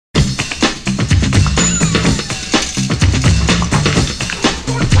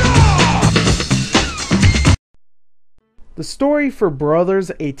The story for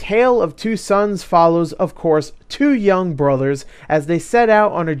Brothers: A Tale of Two Sons follows, of course, two young brothers as they set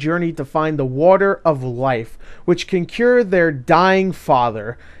out on a journey to find the water of life, which can cure their dying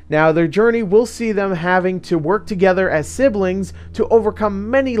father. Now, their journey will see them having to work together as siblings to overcome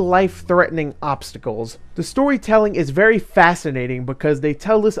many life-threatening obstacles. The storytelling is very fascinating because they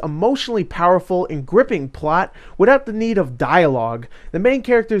tell this emotionally powerful and gripping plot without the need of dialogue. The main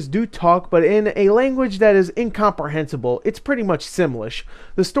characters do talk, but in a language that is incomprehensible. It's pretty much Simlish.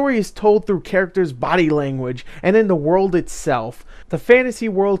 The story is told through characters' body language and in the world itself. The fantasy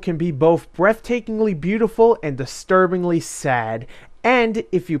world can be both breathtakingly beautiful and disturbingly sad. And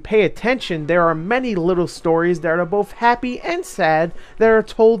if you pay attention, there are many little stories that are both happy and sad that are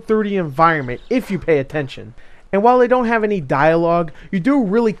told through the environment, if you pay attention. And while they don't have any dialogue, you do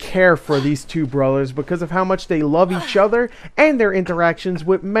really care for these two brothers because of how much they love each other and their interactions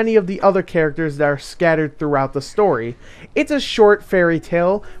with many of the other characters that are scattered throughout the story. It's a short fairy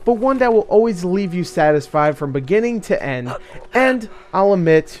tale, but one that will always leave you satisfied from beginning to end. And I'll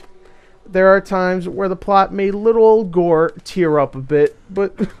admit, there are times where the plot made little old Gore tear up a bit,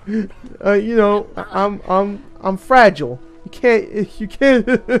 but you know, I'm fragile. You can't.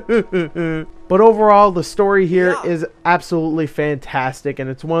 But overall, the story here is absolutely fantastic, and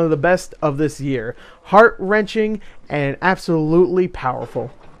it's one of the best of this year. Heart-wrenching and absolutely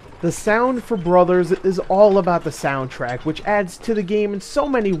powerful. The sound for Brothers is all about the soundtrack, which adds to the game in so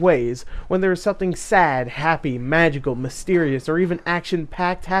many ways. When there is something sad, happy, magical, mysterious, or even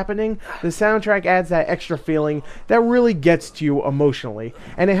action-packed happening, the soundtrack adds that extra feeling that really gets to you emotionally.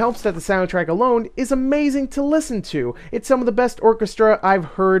 And it helps that the soundtrack alone is amazing to listen to. It's some of the best orchestra I've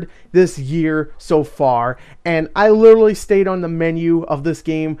heard this year so far, and I literally stayed on the menu of this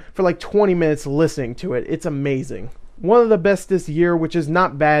game for like 20 minutes listening to it. It's amazing. One of the best this year, which is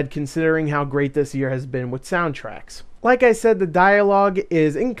not bad considering how great this year has been with soundtracks. Like I said, the dialogue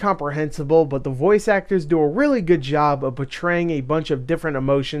is incomprehensible, but the voice actors do a really good job of portraying a bunch of different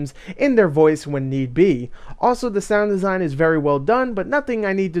emotions in their voice when need be. Also, the sound design is very well done, but nothing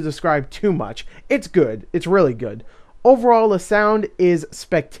I need to describe too much. It's good. It's really good. Overall, the sound is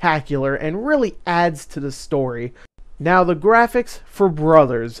spectacular and really adds to the story. Now, the graphics for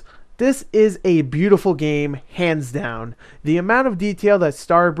Brothers. This is a beautiful game, hands down. The amount of detail that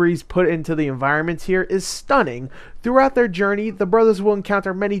Starbreeze put into the environments here is stunning. Throughout their journey, the brothers will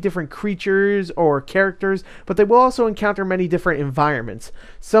encounter many different creatures or characters, but they will also encounter many different environments.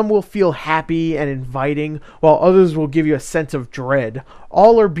 Some will feel happy and inviting, while others will give you a sense of dread.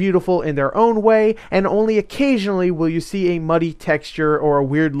 All are beautiful in their own way, and only occasionally will you see a muddy texture or a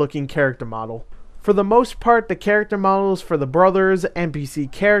weird-looking character model. For the most part, the character models for the brothers,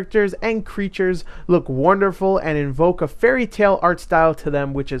 NPC characters, and creatures look wonderful and invoke a fairy tale art style to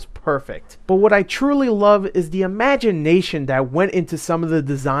them, which is perfect. But what I truly love is the imagination that went into some of the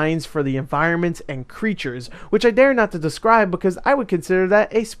designs for the environments and creatures, which I dare not to describe because I would consider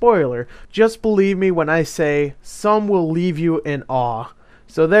that a spoiler. Just believe me when I say some will leave you in awe.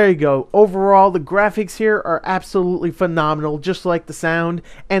 So there you go. Overall, the graphics here are absolutely phenomenal, just like the sound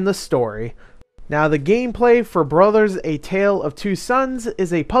and the story. Now, the gameplay for Brothers: A Tale of Two Sons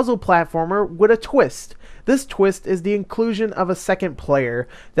is a puzzle platformer with a twist. This twist is the inclusion of a second player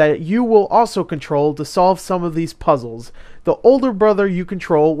that you will also control to solve some of these puzzles. The older brother you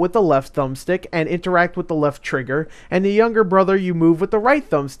control with the left thumbstick and interact with the left trigger, and the younger brother you move with the right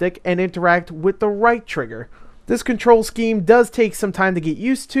thumbstick and interact with the right trigger. This control scheme does take some time to get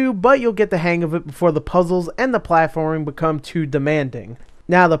used to, but you'll get the hang of it before the puzzles and the platforming become too demanding.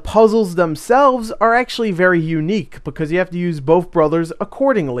 Now, the puzzles themselves are actually very unique because you have to use both brothers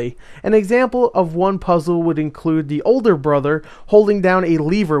accordingly. An example of one puzzle would include the older brother holding down a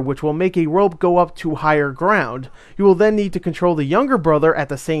lever which will make a rope go up to higher ground. You will then need to control the younger brother at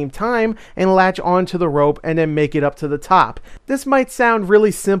the same time and latch onto the rope and then make it up to the top. This might sound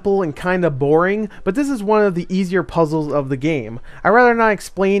really simple and kinda boring, but this is one of the easier puzzles of the game. I'd rather not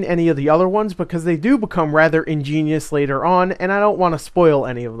explain any of the other ones because they do become rather ingenious later on, and I don't want to spoil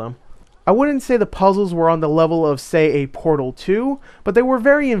any of them. I wouldn't say the puzzles were on the level of, say, a Portal 2, but they were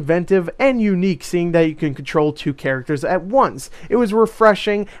very inventive and unique, seeing that you can control two characters at once. It was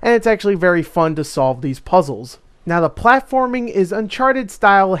refreshing, and it's actually very fun to solve these puzzles. Now, the platforming is Uncharted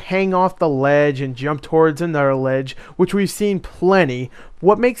style, hang off the ledge and jump towards another ledge, which we've seen plenty,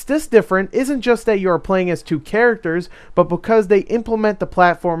 What makes this different isn't just that you are playing as two characters, but because they implement the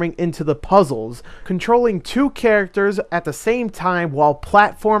platforming into the puzzles. Controlling two characters at the same time while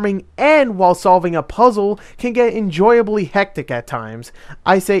platforming and while solving a puzzle can get enjoyably hectic at times.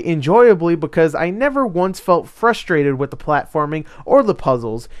 I say enjoyably because I never once felt frustrated with the platforming or the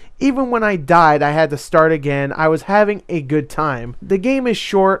puzzles. Even when I died, I had to start again. I was having a good time. The game is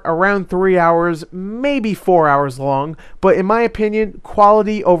short, around 3 hours, maybe 4 hours long, but in my opinion,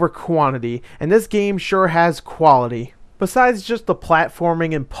 quality over quantity, and this game sure has quality. Besides just the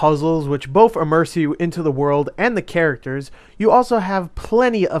platforming and puzzles, which both immerse you into the world and the characters, you also have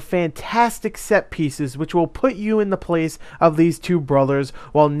plenty of fantastic set pieces which will put you in the place of these two brothers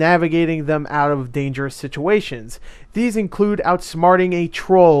while navigating them out of dangerous situations. These include outsmarting a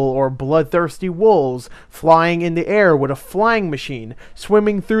troll or bloodthirsty wolves, flying in the air with a flying machine,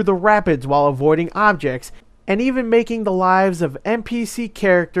 swimming through the rapids while avoiding objects, and even making the lives of NPC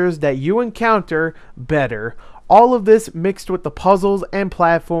characters that you encounter better. All of this mixed with the puzzles and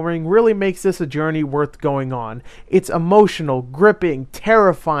platforming really makes this a journey worth going on. It's emotional, gripping,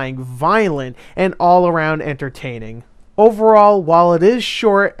 terrifying, violent, and all around entertaining. Overall, while it is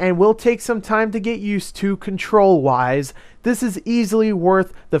short and will take some time to get used to control-wise, this is easily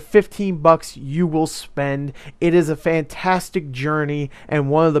worth the $15 you will spend. It is a fantastic journey and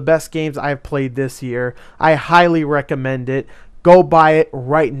one of the best games I've played this year. I highly recommend it. Go buy it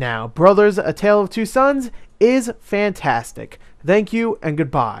right now. Brothers: A Tale of Two Sons is fantastic. Thank you and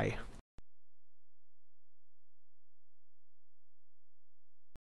goodbye.